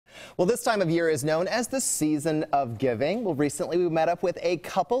Well, this time of year is known as the season of giving. Well, recently we met up with a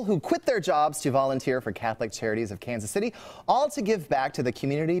couple who quit their jobs to volunteer for Catholic Charities of Kansas City, all to give back to the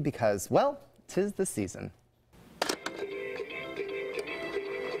community because, well, 'tis the season.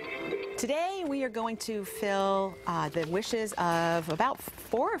 Today we are going to fill the wishes of about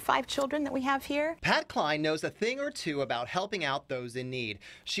 4 or 5 children that we have here. Pam Klein knows a thing or two about helping out those in need.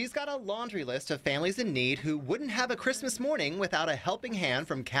 She's got a laundry list of families in need who wouldn't have a Christmas morning without a helping hand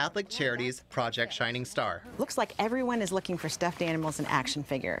from Catholic Charities Project Shining Star. Looks like everyone is looking for stuffed animals and action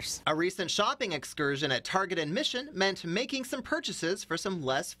figures. A recent shopping excursion at Target and Mission meant making some purchases for some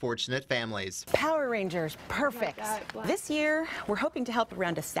less fortunate families. Power Rangers, perfect. This year we're hoping to help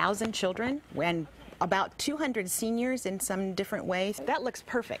around 1,000 children and about 200 seniors in some different ways. That looks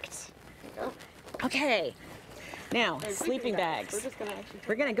perfect. Okay, now sleeping bags.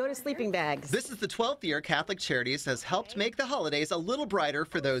 We're gonna go to sleeping bags. This is the 12th year Catholic Charities has helped make the holidays a little brighter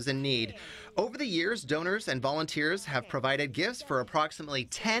for those in need. Over the years, donors and volunteers have provided gifts for approximately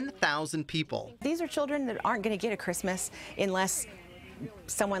 10,000 people. These are children that aren't gonna get a Christmas unless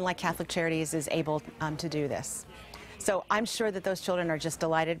someone like Catholic Charities is able to do this. So I'm sure that those children are just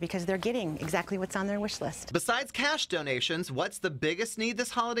delighted because they're getting exactly what's on their wish list. Besides cash donations, what's the biggest need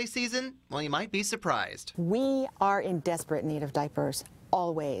this holiday season? Well, you might be surprised. We are in desperate need of diapers,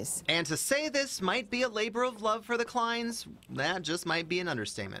 always. And to say this might be a labor of love for the Kleins, that just might be an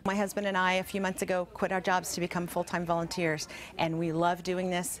understatement. My husband and I, a few months ago, quit our jobs to become full-time volunteers, and we love doing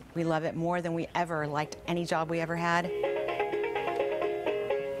this. We love it more than we ever liked any job we ever had.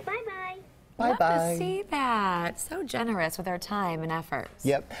 Love to see that. So generous with our time and efforts.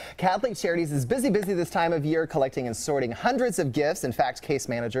 Yep. Catholic Charities is busy this time of year collecting and sorting hundreds of gifts. In fact, case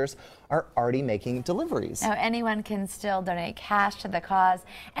managers are already making deliveries. Now, anyone can still donate cash to the cause.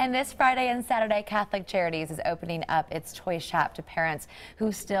 And this Friday and Saturday, Catholic Charities is opening up its toy shop to parents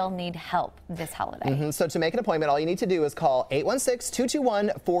who still need help this holiday. So to make an appointment, all you need to do is call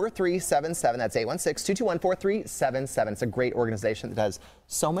 816-221-4377. That's 816-221-4377. It's a great organization that does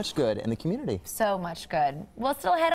so much good in the community. So much good. We'll still head